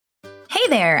Hey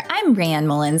there, I'm Rayanne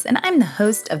Mullins, and I'm the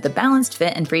host of the Balanced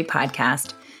Fit and Free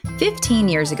podcast. 15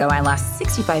 years ago, I lost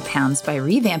 65 pounds by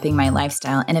revamping my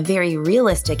lifestyle in a very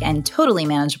realistic and totally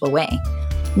manageable way.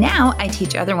 Now, I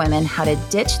teach other women how to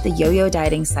ditch the yo-yo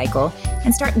dieting cycle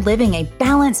and start living a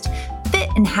balanced, fit,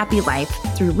 and happy life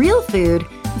through real food,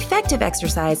 effective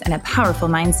exercise, and a powerful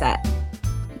mindset.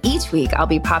 Each week, I'll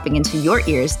be popping into your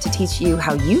ears to teach you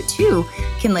how you too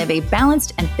can live a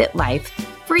balanced and fit life,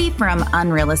 free from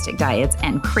unrealistic diets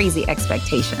and crazy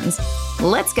expectations.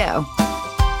 Let's go.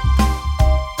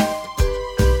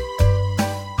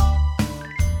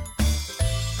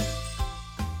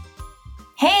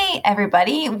 Hey,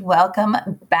 everybody. Welcome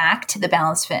back to the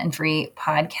Balanced Fit and Free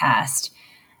podcast.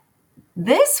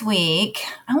 This week,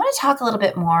 I want to talk a little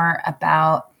bit more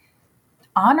about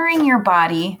honoring your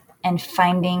body and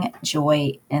finding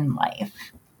joy in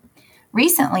life.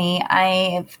 Recently,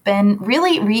 I've been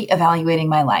really reevaluating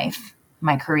my life,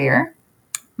 my career,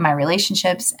 my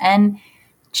relationships, and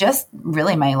just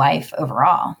really my life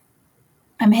overall.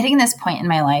 I'm hitting this point in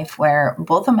my life where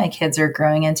both of my kids are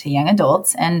growing into young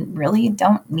adults and really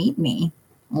don't need me,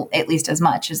 at least as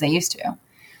much as they used to.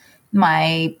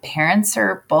 My parents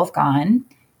are both gone.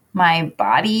 My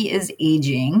body is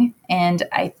aging, and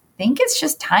I think it's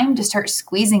just time to start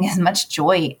squeezing as much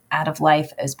joy out of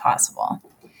life as possible.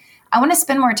 I want to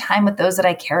spend more time with those that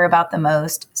I care about the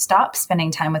most, stop spending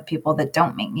time with people that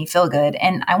don't make me feel good,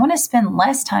 and I want to spend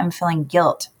less time feeling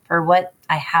guilt for what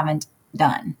I haven't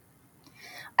done.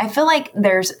 I feel like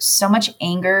there's so much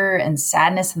anger and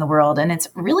sadness in the world, and it's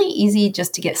really easy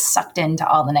just to get sucked into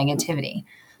all the negativity.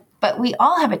 But we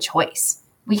all have a choice.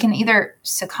 We can either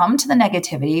succumb to the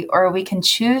negativity, or we can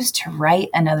choose to write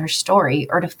another story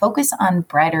or to focus on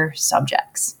brighter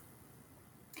subjects.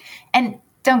 And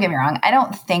don't get me wrong, I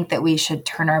don't think that we should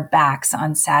turn our backs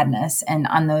on sadness and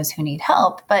on those who need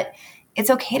help, but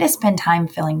it's okay to spend time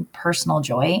feeling personal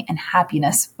joy and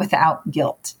happiness without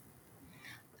guilt.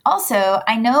 Also,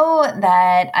 I know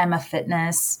that I'm a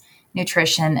fitness,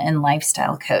 nutrition, and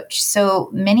lifestyle coach. So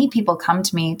many people come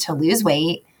to me to lose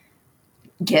weight,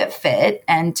 get fit,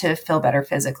 and to feel better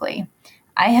physically.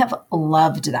 I have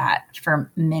loved that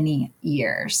for many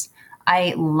years.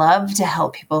 I love to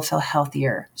help people feel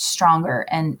healthier, stronger,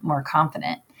 and more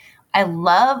confident. I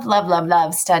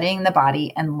love studying the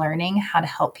body and learning how to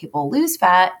help people lose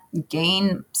fat,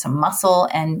 gain some muscle,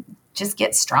 and just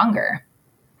get stronger.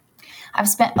 I've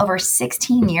spent over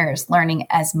 16 years learning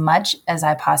as much as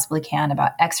I possibly can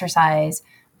about exercise,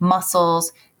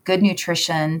 muscles, good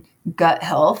nutrition, gut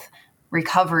health,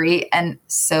 recovery, and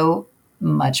so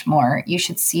much more. You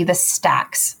should see the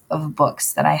stacks of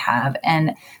books that I have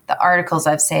and the articles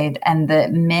I've saved and the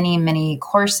many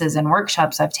courses and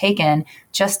workshops I've taken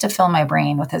just to fill my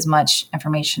brain with as much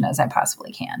information as I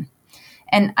possibly can.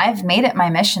 And I've made it my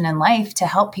mission in life to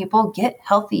help people get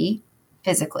healthy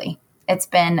physically. It's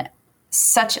been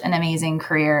such an amazing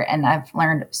career, and I've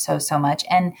learned so much.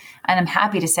 And I'm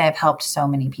happy to say I've helped so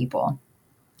many people.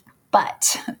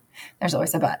 But there's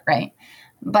always a but, right?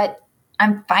 But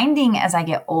I'm finding as I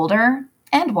get older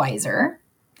and wiser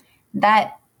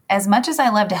that as much as I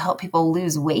love to help people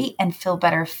lose weight and feel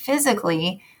better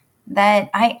physically,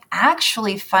 that I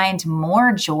actually find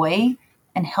more joy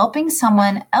in helping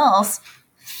someone else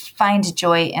find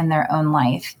joy in their own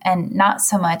life and not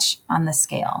so much on the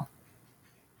scale.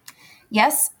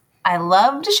 Yes, I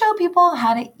love to show people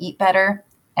how to eat better,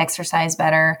 exercise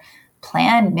better,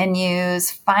 plan menus,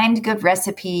 find good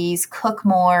recipes, cook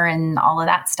more, and all of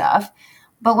that stuff.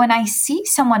 But when I see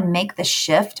someone make the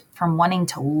shift from wanting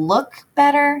to look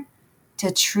better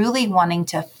to truly wanting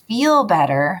to feel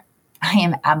better, I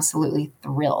am absolutely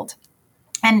thrilled.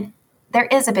 And there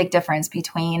is a big difference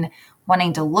between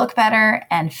wanting to look better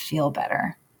and feel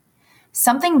better.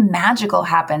 Something magical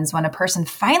happens when a person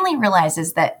finally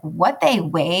realizes that what they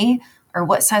weigh or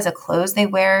what size of clothes they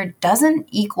wear doesn't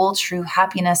equal true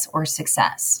happiness or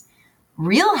success.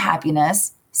 Real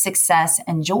happiness, success,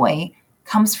 and joy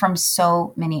comes from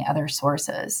so many other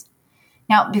sources.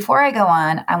 Now, before I go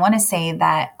on, I want to say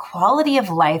that quality of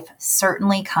life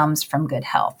certainly comes from good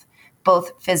health,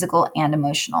 both physical and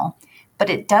emotional, but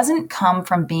it doesn't come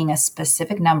from being a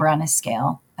specific number on a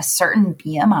scale, a certain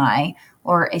BMI,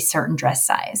 or a certain dress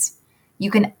size. You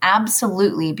can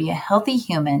absolutely be a healthy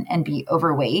human and be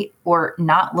overweight or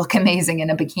not look amazing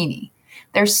in a bikini.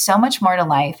 There's so much more to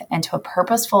life and to a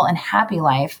purposeful and happy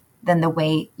life than the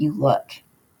way you look.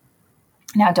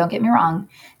 Now, don't get me wrong.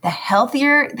 The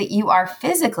healthier that you are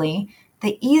physically,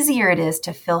 the easier it is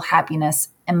to feel happiness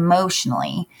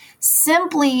emotionally,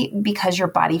 simply because your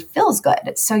body feels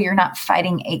good. So you're not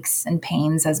fighting aches and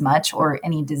pains as much or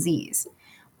any disease.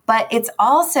 But it's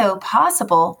also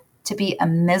possible to to be a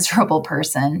miserable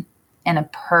person in a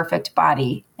perfect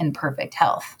body in perfect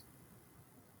health.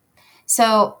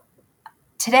 So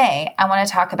today, I want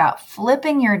to talk about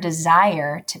flipping your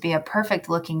desire to be a perfect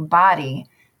looking body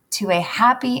to a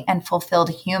happy and fulfilled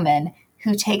human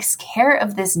who takes care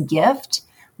of this gift,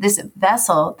 this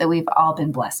vessel that we've all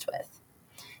been blessed with.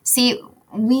 See,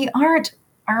 we aren't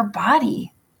our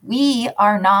body. We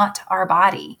are not our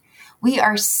body. We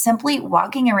are simply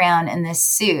walking around in this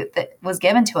suit that was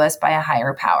given to us by a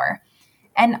higher power.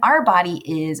 And our body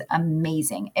is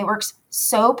amazing. It works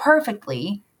so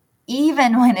perfectly,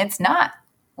 even when it's not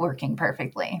working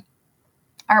perfectly.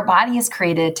 Our body is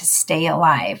created to stay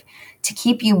alive, to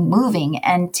keep you moving,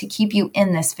 and to keep you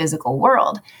in this physical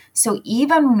world. So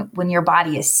even when your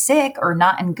body is sick or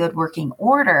not in good working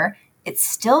order, it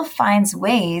still finds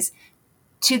ways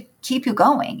to keep you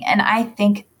going. And I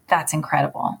think that's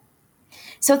incredible.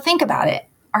 So think about it.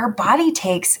 Our body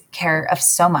takes care of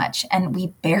so much, and we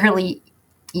barely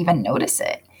even notice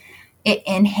it. It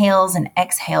inhales and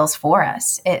exhales for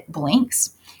us. It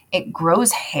blinks. It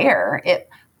grows hair. It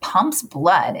pumps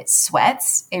blood. It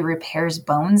sweats. It repairs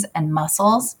bones and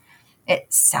muscles. It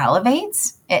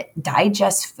salivates. It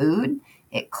digests food.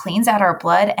 It cleans out our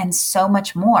blood and so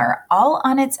much more, all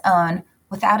on its own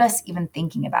without us even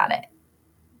thinking about it.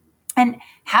 And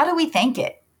how do we thank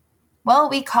it? Well,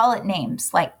 we call it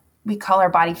names, like we call our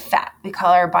body fat. We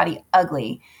call our body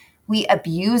ugly. We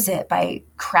abuse it by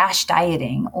crash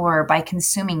dieting or by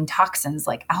consuming toxins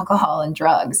like alcohol and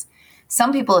drugs.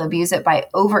 Some people abuse it by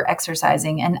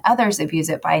over-exercising, and others abuse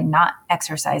it by not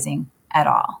exercising at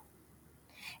all.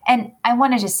 And I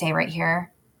want to just say right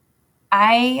here,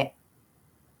 I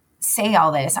say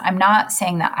all this. I'm not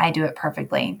saying that I do it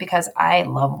perfectly because I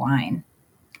love wine.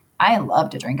 I love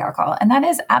to drink alcohol, and that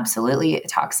is absolutely a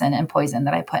toxin and poison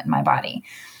that I put in my body.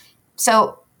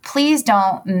 So please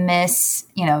don't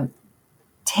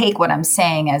take what I'm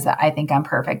saying as that I think I'm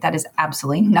perfect. That is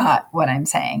absolutely not what I'm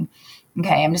saying.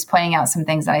 Okay, I'm just pointing out some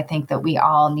things that I think that we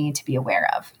all need to be aware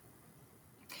of.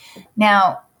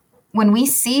 Now, when we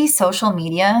see social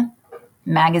media,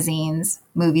 magazines,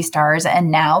 movie stars,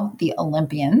 and now the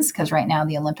Olympians, because right now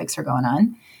the Olympics are going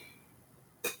on,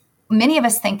 many of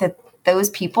us think that those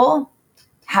people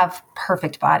have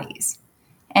perfect bodies.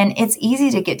 And it's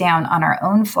easy to get down on our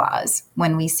own flaws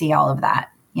when we see all of that,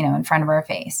 in front of our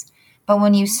face. But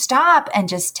when you stop and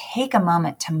just take a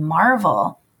moment to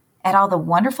marvel at all the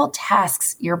wonderful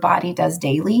tasks your body does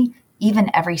daily,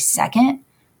 even every second,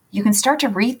 you can start to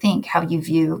rethink how you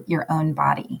view your own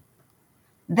body.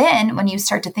 Then, when you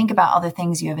start to think about all the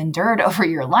things you have endured over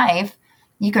your life,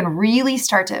 you can really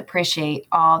start to appreciate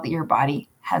all that your body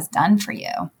has done for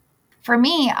you. For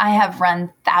me, I have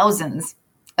run thousands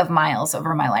of miles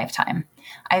over my lifetime.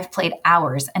 I've played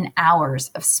hours and hours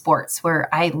of sports where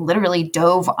I literally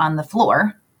dove on the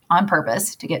floor on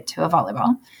purpose to get to a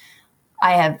volleyball.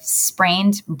 I have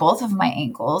sprained both of my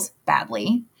ankles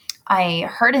badly. I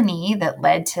hurt a knee that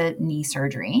led to knee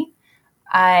surgery.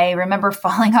 I remember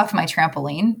falling off my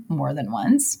trampoline more than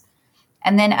once.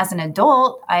 And then as an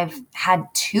adult, I've had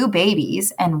 2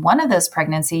 babies, and one of those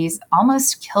pregnancies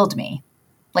almost killed me.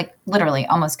 Like literally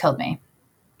almost killed me.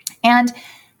 And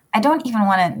I don't even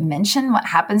want to mention what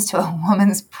happens to a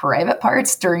woman's private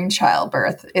parts during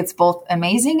childbirth. It's both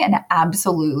amazing and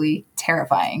absolutely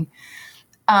terrifying.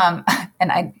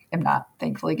 And I am not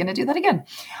thankfully going to do that again.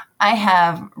 I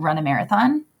have run a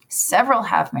marathon, several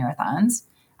half marathons.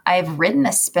 I've ridden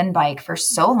a spin bike for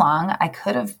so long, I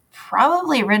could have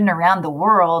probably ridden around the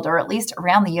world or at least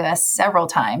around the US several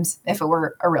times if it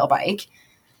were a real bike.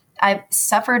 I've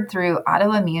suffered through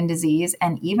autoimmune disease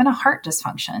and even a heart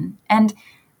dysfunction. And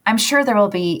I'm sure there will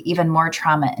be even more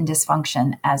trauma and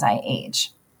dysfunction as I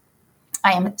age.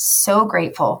 I am so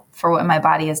grateful for what my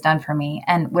body has done for me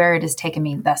and where it has taken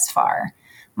me thus far.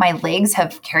 My legs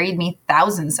have carried me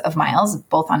thousands of miles,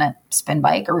 both on a spin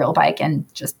bike, a real bike,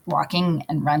 and just walking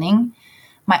and running.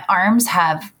 My arms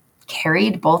have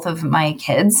carried both of my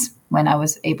kids when I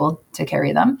was able to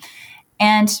carry them.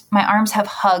 And my arms have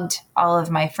hugged all of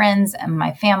my friends and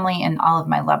my family and all of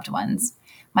my loved ones.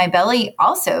 My belly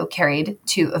also carried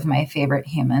 2 of my favorite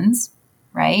humans,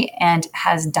 right? And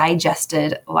has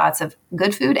digested lots of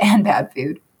good food and bad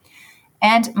food.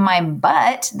 And my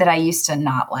butt that I used to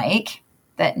not like,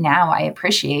 that now I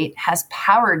appreciate, has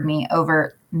powered me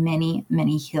over many,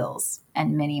 many hills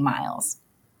and many miles.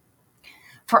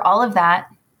 For all of that,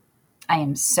 I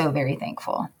am so very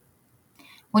thankful.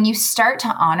 When you start to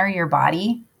honor your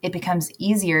body, it becomes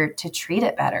easier to treat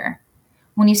it better.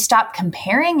 When you stop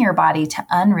comparing your body to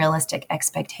unrealistic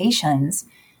expectations,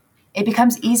 it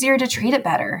becomes easier to treat it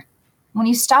better. When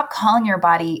you stop calling your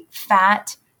body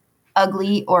fat,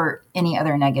 ugly, or any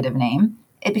other negative name,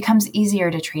 it becomes easier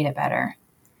to treat it better.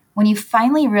 When you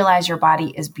finally realize your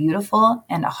body is beautiful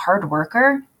and a hard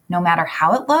worker, no matter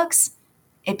how it looks,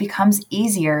 it becomes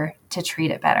easier to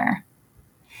treat it better.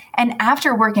 And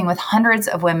after working with hundreds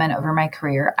of women over my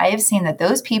career, I have seen that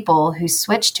those people who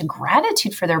switch to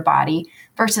gratitude for their body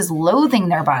versus loathing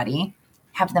their body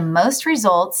have the most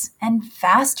results and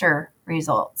faster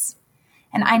results.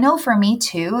 And I know for me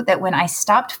too, that when I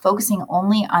stopped focusing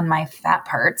only on my fat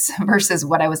parts versus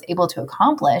what I was able to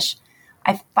accomplish,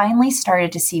 I finally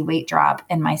started to see weight drop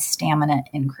and my stamina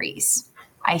increase.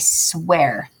 I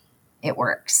swear it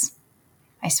works.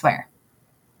 I swear.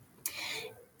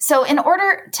 So in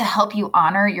order to help you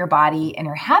honor your body and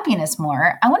your happiness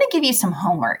more, I want to give you some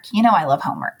homework. You know I love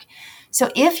homework. So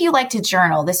if you like to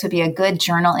journal, this would be a good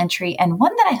journal entry and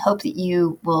one that I hope that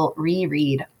you will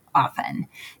reread often.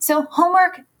 So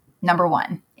homework number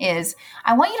 1 is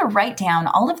I want you to write down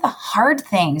all of the hard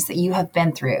things that you have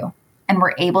been through and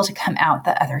were able to come out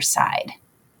the other side.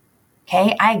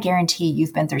 Okay, I guarantee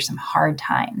you've been through some hard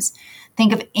times.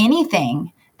 Think of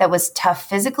anything that was tough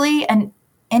physically and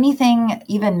anything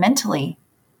even mentally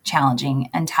challenging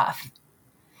and tough.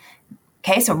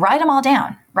 Okay, so write them all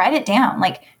down. Write it down.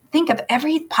 Like think of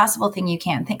every possible thing you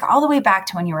can. Think all the way back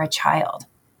to when you were a child.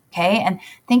 Okay, and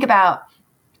think about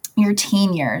your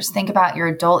teen years. Think about your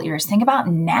adult years. Think about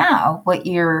now what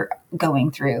you're going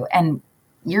through. And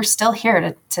you're still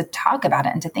here to talk about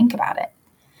it and to think about it.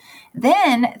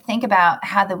 Then think about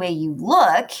how the way you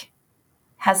look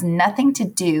has nothing to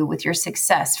do with your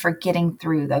success for getting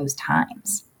through those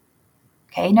times.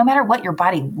 Okay, no matter what your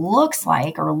body looks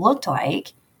like or looked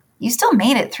like, you still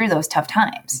made it through those tough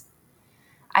times.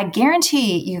 I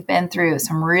guarantee you've been through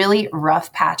some really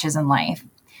rough patches in life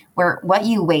where what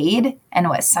you weighed and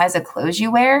what size of clothes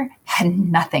you wear had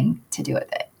nothing to do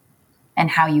with it and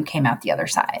how you came out the other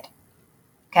side.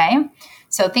 Okay,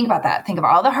 so think about that. Think of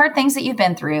all the hard things that you've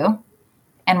been through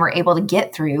and were able to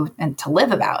get through and to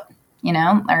live about,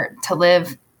 or to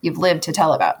live, you've lived to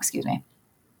tell about, excuse me.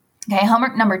 Okay,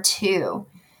 homework number 2.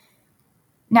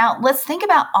 Now let's think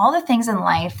about all the things in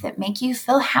life that make you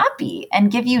feel happy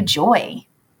and give you joy.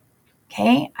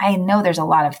 Okay, I know there's a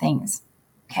lot of things.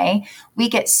 Okay, we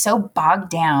get so bogged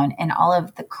down in all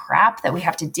of the crap that we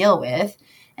have to deal with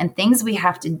and things we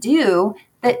have to do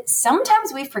that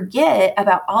sometimes we forget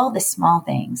about all the small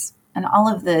things and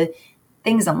all of the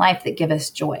things in life that give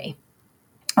us joy.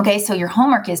 Okay, so your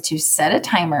homework is to set a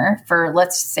timer for,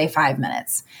 let's say, 5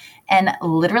 minutes and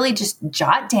literally just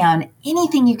jot down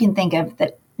anything you can think of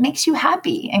that makes you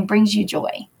happy and brings you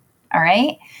joy. All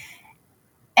right.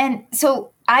 And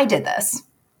so I did this,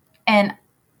 and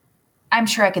I'm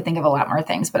sure I could think of a lot more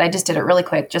things, but I just did it really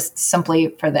quick, just simply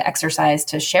for the exercise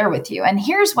to share with you. And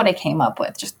here's what I came up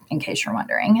with, just in case you're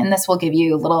wondering. And this will give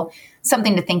you a little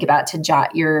something to think about to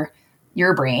jot your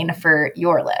brain for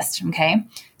your list. Okay.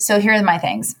 So here are my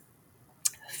things.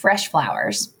 Fresh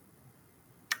flowers.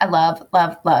 I love,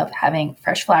 love, love having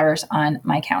fresh flowers on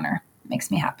my counter. It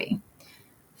makes me happy.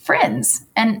 Friends.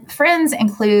 And friends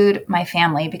include my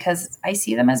family because I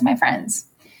see them as my friends.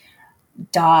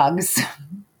 Dogs.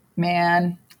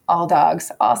 Man, all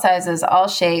dogs, all sizes, all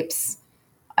shapes.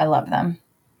 I love them.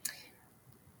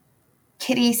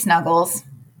 Kitty snuggles.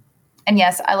 And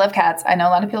yes, I love cats. I know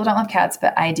a lot of people don't love cats,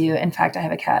 but I do. In fact, I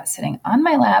have a cat sitting on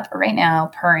my lap right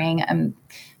now, purring. And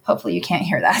hopefully you can't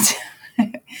hear that.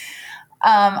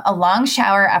 A long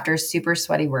shower after a super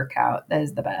sweaty workout. That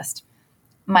is the best.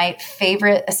 My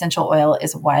favorite essential oil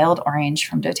is wild orange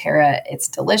from doTERRA. It's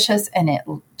delicious and it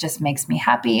just makes me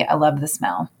happy. I love the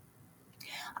smell.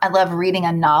 I love reading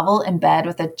a novel in bed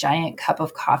with a giant cup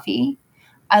of coffee.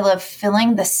 I love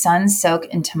feeling the sun soak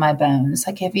into my bones.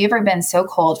 Like, have you ever been so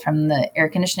cold from the air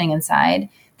conditioning inside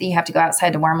that you have to go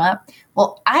outside to warm up?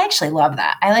 Well, I actually love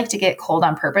that. I like to get cold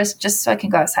on purpose just so I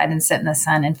can go outside and sit in the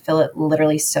sun and feel it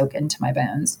literally soak into my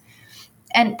bones.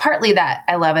 And partly that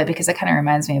I love it because it kind of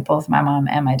reminds me of both my mom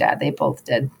and my dad. They both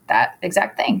did that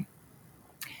exact thing.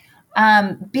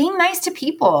 Being nice to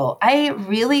people. I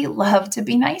really love to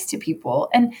be nice to people.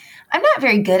 And I'm not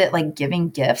very good at like giving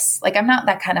gifts. Like I'm not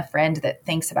that kind of friend that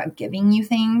thinks about giving you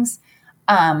things.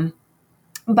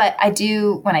 But I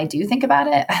do, when I do think about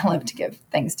it, I love to give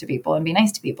things to people and be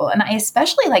nice to people. And I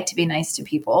especially like to be nice to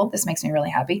people. This makes me really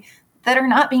happy that are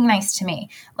not being nice to me.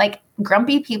 Like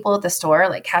grumpy people at the store,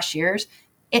 like cashiers,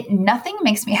 nothing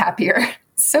makes me happier.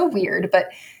 So weird, but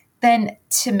than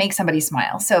to make somebody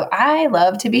smile. So I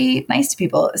love to be nice to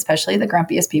people, especially the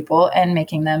grumpiest people, and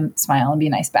making them smile and be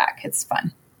nice back. It's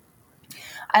fun.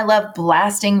 I love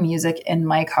blasting music in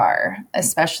my car,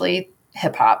 especially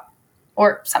hip hop,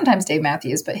 or sometimes Dave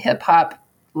Matthews, but hip hop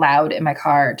loud in my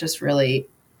car. Just really,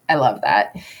 I love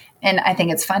that. And I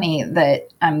think it's funny that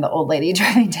I'm the old lady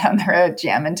driving down the road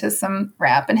jamming to some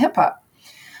rap and hip hop.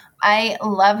 I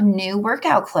love new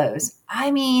workout clothes. I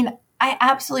mean, I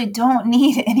absolutely don't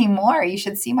need any more. You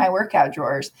should see my workout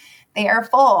drawers. They are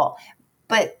full.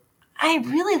 But I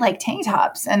really like tank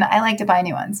tops, and I like to buy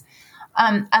new ones.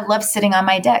 I love sitting on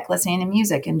my deck listening to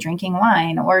music and drinking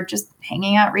wine, or just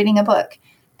hanging out reading a book.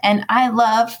 And I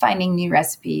love finding new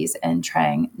recipes and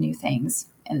trying new things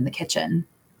in the kitchen.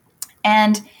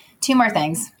 And 2 more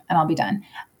things, and I'll be done.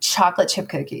 Chocolate chip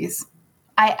cookies.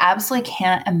 I absolutely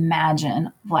can't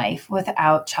imagine life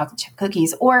without chocolate chip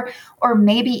cookies, or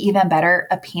maybe even better,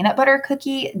 a peanut butter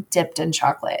cookie dipped in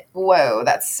chocolate. Whoa,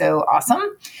 that's so awesome.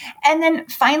 And then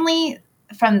finally,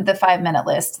 from the 5-minute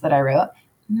list that I wrote,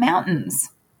 mountains.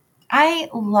 I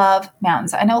love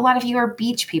mountains. I know a lot of you are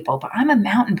beach people, but I'm a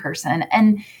mountain person,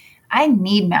 and I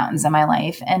need mountains in my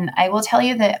life. And I will tell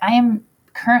you that I am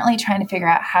currently trying to figure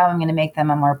out how I'm going to make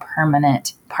them a more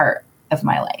permanent part of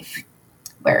my life,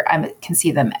 where I can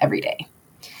see them every day.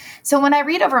 So when I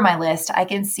read over my list, I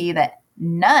can see that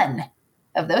none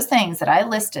of those things that I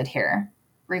listed here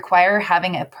require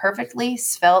having a perfectly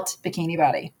svelte bikini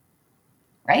body,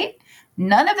 right?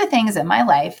 None of the things in my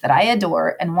life that I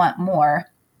adore and want more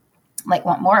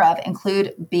of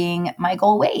include being my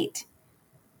goal weight.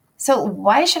 So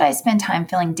why should I spend time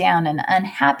feeling down and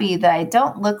unhappy that I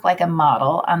don't look like a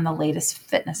model on the latest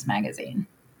fitness magazine?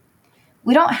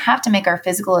 We don't have to make our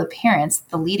physical appearance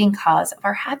the leading cause of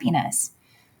our happiness.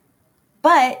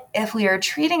 But if we are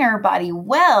treating our body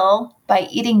well by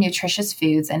eating nutritious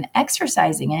foods and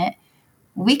exercising it,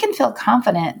 we can feel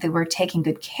confident that we're taking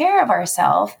good care of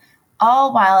ourselves,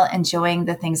 all while enjoying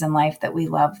the things in life that we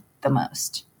love the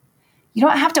most. You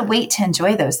don't have to wait to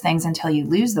enjoy those things until you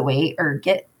lose the weight or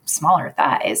get smaller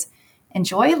thighs.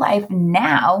 Enjoy life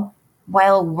now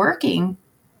while working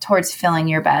towards feeling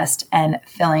your best and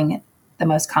feeling the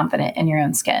most confident in your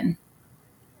own skin.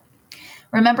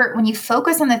 Remember, when you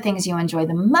focus on the things you enjoy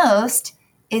the most,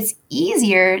 it's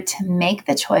easier to make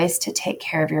the choice to take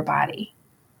care of your body.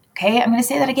 Okay, I'm going to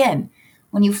say that again.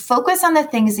 When you focus on the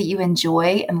things that you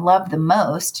enjoy and love the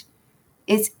most,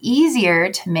 it's easier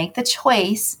to make the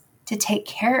choice to take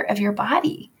care of your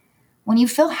body. When you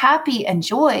feel happy and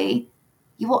joy,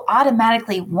 you will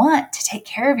automatically want to take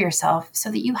care of yourself so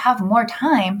that you have more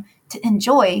time to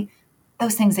enjoy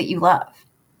those things that you love.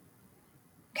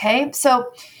 Okay,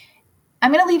 so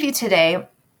I'm going to leave you today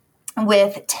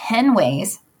with 10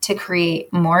 ways to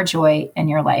create more joy in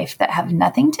your life that have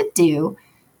nothing to do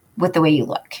with the way you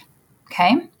look.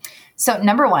 Okay, so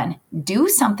number 1, do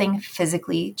something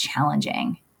physically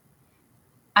challenging.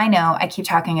 I know I keep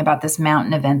talking about this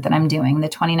mountain event that I'm doing, the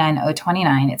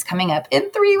 29029. It's coming up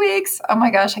in 3 weeks. Oh my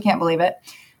gosh, I can't believe it.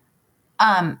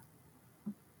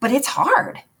 But it's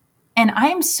hard. And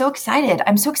I'm so excited.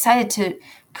 I'm so excited to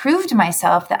prove to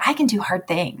myself that I can do hard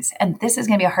things. And this is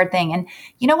going to be a hard thing. And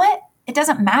you know what? It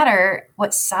doesn't matter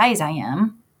what size I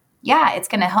am. Yeah, it's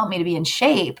going to help me to be in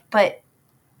shape. But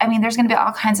I mean, there's going to be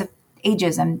all kinds of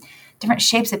ages and different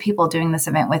shapes of people doing this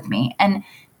event with me. And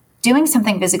doing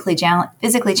something physically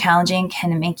challenging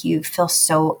can make you feel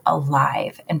so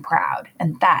alive and proud.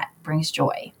 And that brings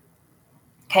joy.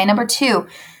 Okay, number 2,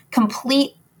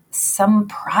 complete some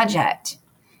project.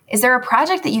 Is there a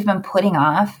project that you've been putting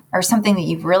off, or something that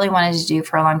you've really wanted to do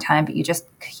for a long time, but you just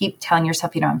keep telling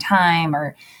yourself you don't have time,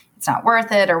 or it's not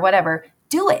worth it, or whatever?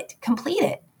 Do it. Complete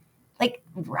it. Like,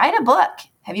 write a book.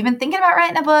 Have you been thinking about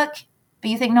writing a book, but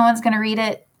you think no one's going to read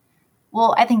it?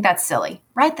 Well, I think that's silly.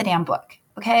 Write the damn book,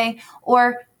 okay?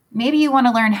 Or maybe you want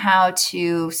to learn how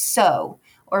to sew,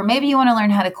 or maybe you want to learn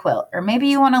how to quilt, or maybe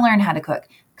you want to learn how to cook.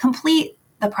 Complete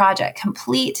the project.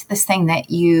 Complete this thing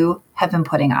that you have been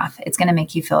putting off. It's going to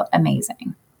make you feel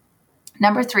amazing.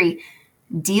 Number 3,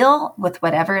 deal with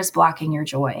whatever is blocking your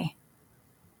joy.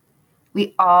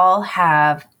 We all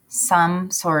have some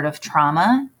sort of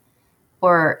trauma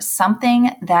or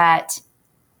something that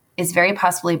is very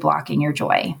possibly blocking your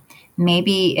joy.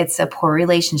 Maybe it's a poor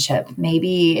relationship.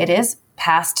 Maybe it is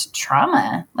past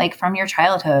trauma, like from your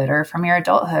childhood or from your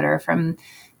adulthood or from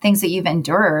things that you've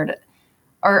endured.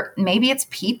 Or maybe it's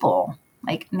people.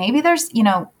 Like maybe there's,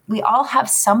 we all have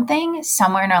something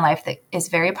somewhere in our life that is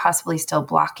very possibly still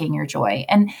blocking your joy.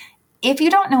 And if you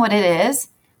don't know what it is,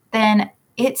 then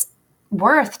it's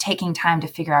worth taking time to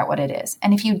figure out what it is.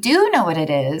 And if you do know what it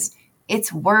is,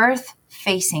 it's worth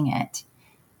facing it.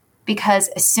 Because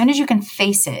as soon as you can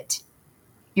face it,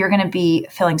 you're going to be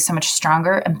feeling so much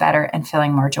stronger and better and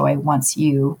feeling more joy once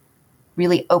you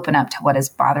really open up to what is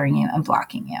bothering you and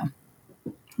blocking you.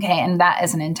 Okay, and that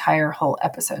is an entire whole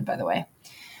episode, by the way.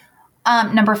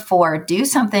 Number 4, do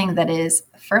something that is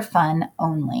for fun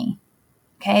only.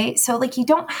 Okay. So like you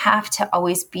don't have to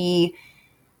always be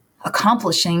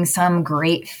accomplishing some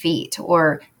great feat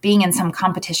or being in some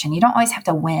competition. You don't always have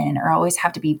to win or always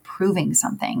have to be proving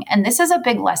something. And this is a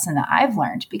big lesson that I've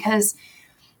learned because,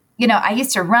 I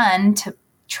used to run to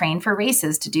train for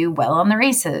races, to do well on the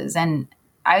races. And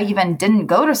I even didn't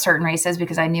go to certain races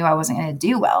because I knew I wasn't going to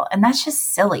do well. And that's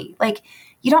just silly. Like,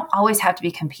 you don't always have to be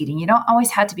competing. You don't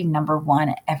always have to be number one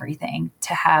at everything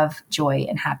to have joy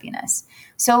and happiness.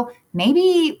 So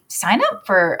maybe sign up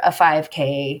for a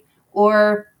 5K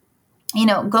or,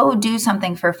 go do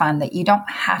something for fun that you don't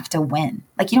have to win.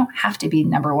 Like, you don't have to be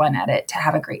number one at it to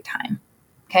have a great time.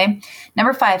 Okay.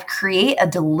 Number 5, create a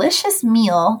delicious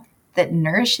meal that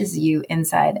nourishes you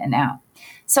inside and out.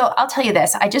 So I'll tell you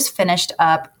this, I just finished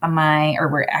up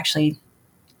we're actually,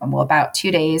 about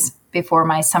 2 days before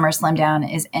my summer slim down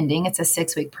is ending. It's a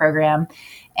 6-week program.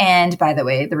 And by the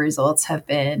way, the results have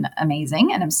been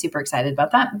amazing and I'm super excited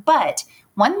about that. But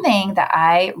one thing that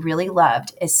I really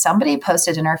loved is somebody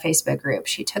posted in our Facebook group.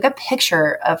 She took a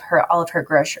picture of all of her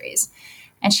groceries.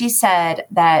 And she said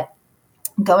that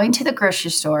going to the grocery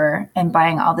store and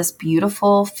buying all this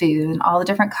beautiful food and all the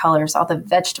different colors, all the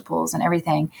vegetables and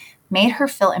everything made her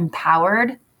feel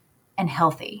empowered and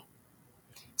healthy.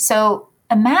 So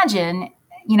imagine,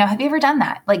 have you ever done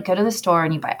that? Like go to the store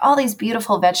and you buy all these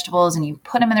beautiful vegetables and you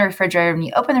put them in the refrigerator and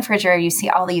you open the refrigerator, you see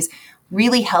all these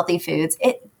really healthy foods.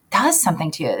 It does something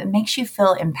to you. It makes you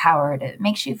feel empowered. It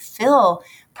makes you feel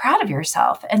proud of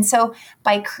yourself. And so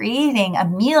by creating a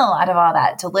meal out of all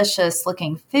that delicious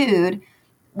looking food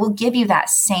will give you that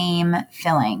same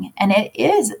feeling. And it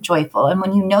is joyful. And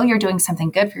when you're doing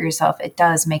something good for yourself, it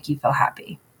does make you feel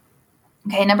happy.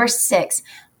 Okay, number 6,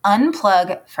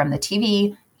 unplug from the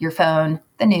TV, your phone,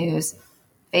 the news,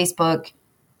 Facebook,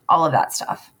 all of that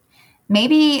stuff.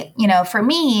 Maybe, for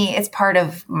me, it's part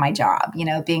of my job,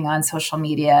 being on social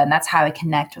media, and that's how I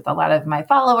connect with a lot of my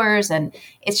followers. And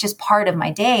it's just part of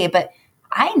my day. But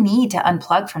I need to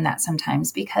unplug from that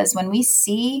sometimes because when we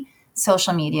see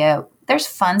social media, there's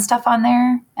fun stuff on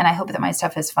there. And I hope that my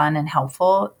stuff is fun and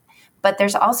helpful. But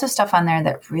there's also stuff on there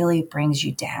that really brings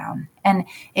you down. And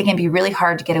it can be really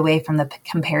hard to get away from the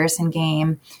comparison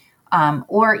game.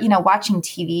 Or watching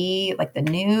TV, like the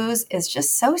news, is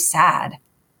just so sad.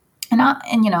 And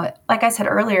like I said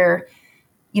earlier,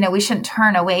 we shouldn't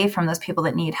turn away from those people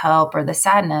that need help or the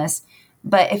sadness.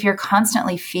 But if you're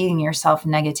constantly feeding yourself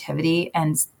negativity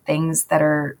and things that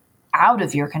are out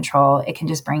of your control, it can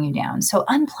just bring you down. So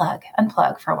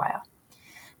unplug for a while.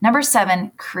 Number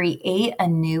 7, create a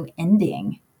new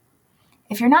ending.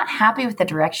 If you're not happy with the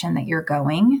direction that you're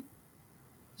going,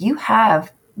 you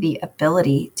have the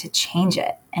ability to change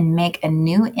it and make a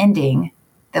new ending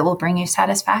that will bring you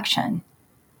satisfaction.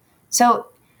 So,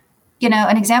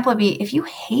 an example would be if you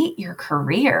hate your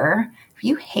career, if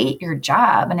you hate your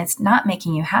job and it's not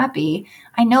making you happy,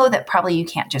 I know that probably you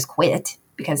can't just quit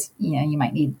because, you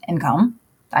might need income.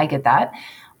 I get that.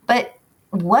 But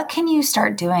what can you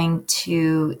start doing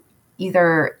to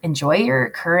either enjoy your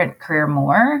current career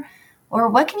more, or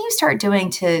what can you start doing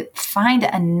to find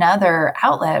another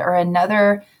outlet or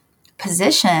another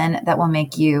position that will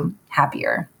make you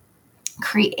happier?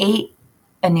 Create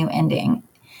a new ending.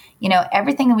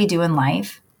 Everything that we do in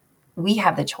life, we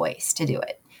have the choice to do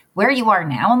it. Where you are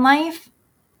now in life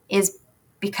is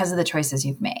because of the choices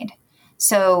you've made.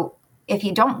 So if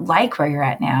you don't like where you're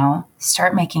at now,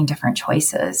 start making different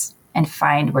choices and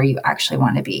find where you actually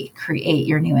want to be. Create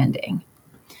your new ending.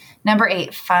 Number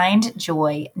 8, find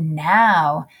joy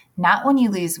now, not when you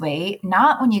lose weight,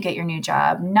 not when you get your new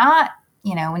job, not,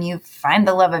 when you find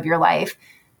the love of your life.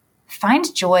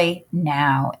 Find joy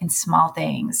now in small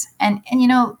things. And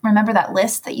remember that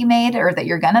list that you made or that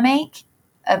you're going to make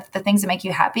of the things that make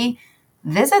you happy?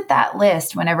 Visit that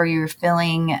list whenever you're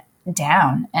feeling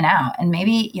down and out. And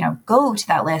maybe, go to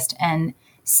that list and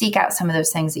seek out some of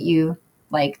those things that you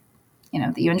like,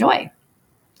 that you enjoy.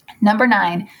 Number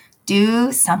 9,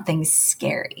 do something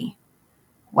scary.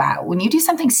 Wow, when you do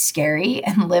something scary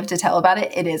and live to tell about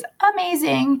it, it is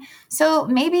amazing. So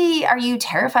maybe are you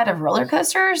terrified of roller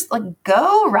coasters? Like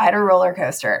go ride a roller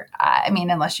coaster. I mean,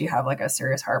 unless you have like a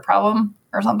serious heart problem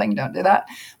or something, don't do that.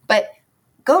 But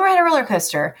go ride a roller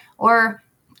coaster. Or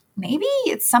maybe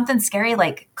it's something scary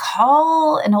like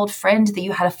call an old friend that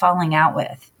you had a falling out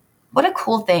with. What a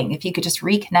cool thing if you could just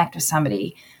reconnect with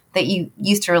somebody that you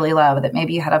used to really love, that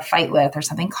maybe you had a fight with or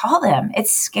something. Call them.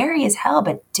 It's scary as hell,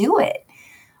 but do it.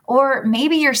 Or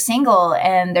maybe you're single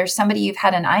and there's somebody you've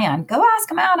had an eye on. Go ask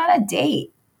them out on a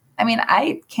date. I mean,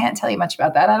 I can't tell you much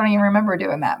about that. I don't even remember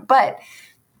doing that, but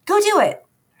go do it.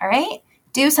 All right.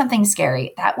 Do something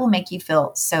scary. That will make you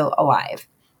feel so alive.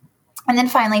 And then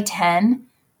finally, 10,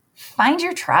 find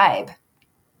your tribe.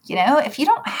 If you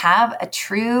don't have a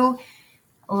true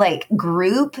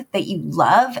group that you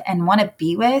love and want to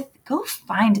be with, go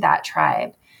find that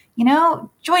tribe.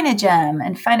 Join a gym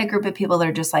and find a group of people that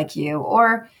are just like you,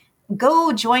 or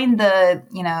go join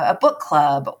a book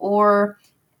club, or,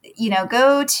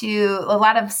 go to a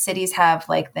lot of cities have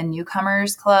the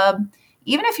newcomers club.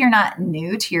 Even if you're not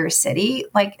new to your city,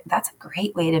 that's a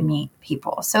great way to meet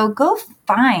people. So go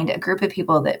find a group of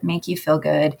people that make you feel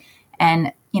good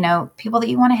and, people that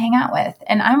you want to hang out with.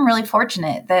 And I'm really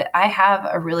fortunate that I have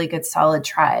a really good, solid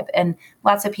tribe and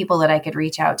lots of people that I could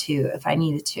reach out to if I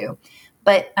needed to.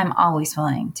 But I'm always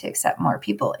willing to accept more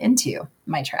people into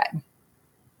my tribe.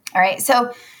 All right.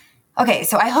 So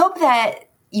I hope that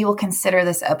you will consider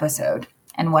this episode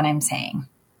and what I'm saying.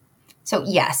 So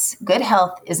yes, good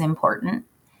health is important,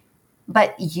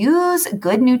 but use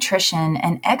good nutrition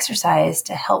and exercise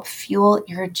to help fuel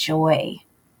your joy.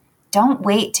 Don't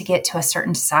wait to get to a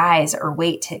certain size or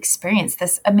wait to experience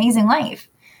this amazing life.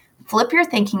 Flip your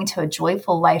thinking to a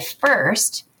joyful life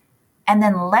first, and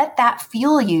then let that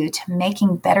fuel you to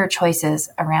making better choices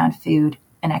around food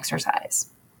and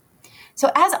exercise.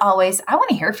 So as always, I want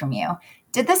to hear from you.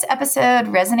 Did this episode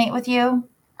resonate with you?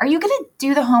 Are you going to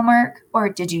do the homework, or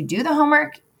did you do the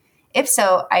homework? If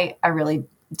so, I really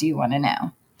do want to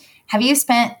know. Have you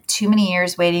spent too many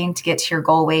years waiting to get to your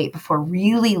goal weight before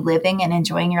really living and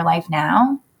enjoying your life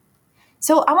now?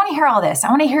 So I want to hear all this. I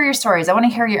want to hear your stories. I want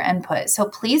to hear your input. So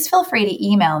please feel free to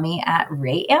email me at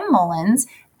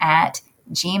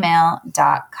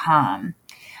raymmmullins@gmail.com.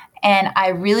 And I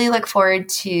really look forward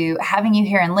to having you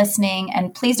here and listening.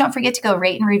 And please don't forget to go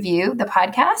rate and review the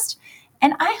podcast.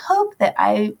 And I hope that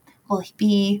I will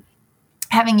be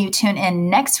having you tune in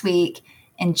next week.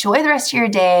 Enjoy the rest of your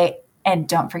day. And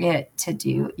don't forget to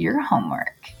do your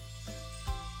homework.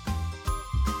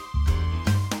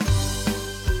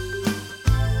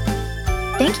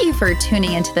 Thank you for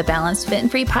tuning into the Balanced, Fit,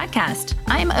 and Free podcast.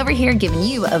 I'm over here giving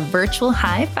you a virtual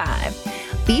high five.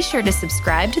 Be sure to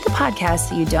subscribe to the podcast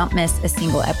so you don't miss a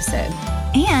single episode.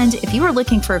 And if you are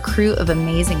looking for a crew of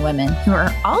amazing women who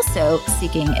are also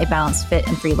seeking a balanced, fit,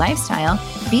 and free lifestyle,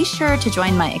 be sure to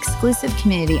join my exclusive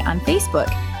community on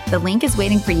Facebook. The link is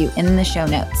waiting for you in the show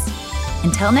notes.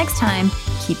 Until next time,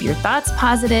 keep your thoughts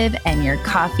positive and your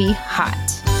coffee hot.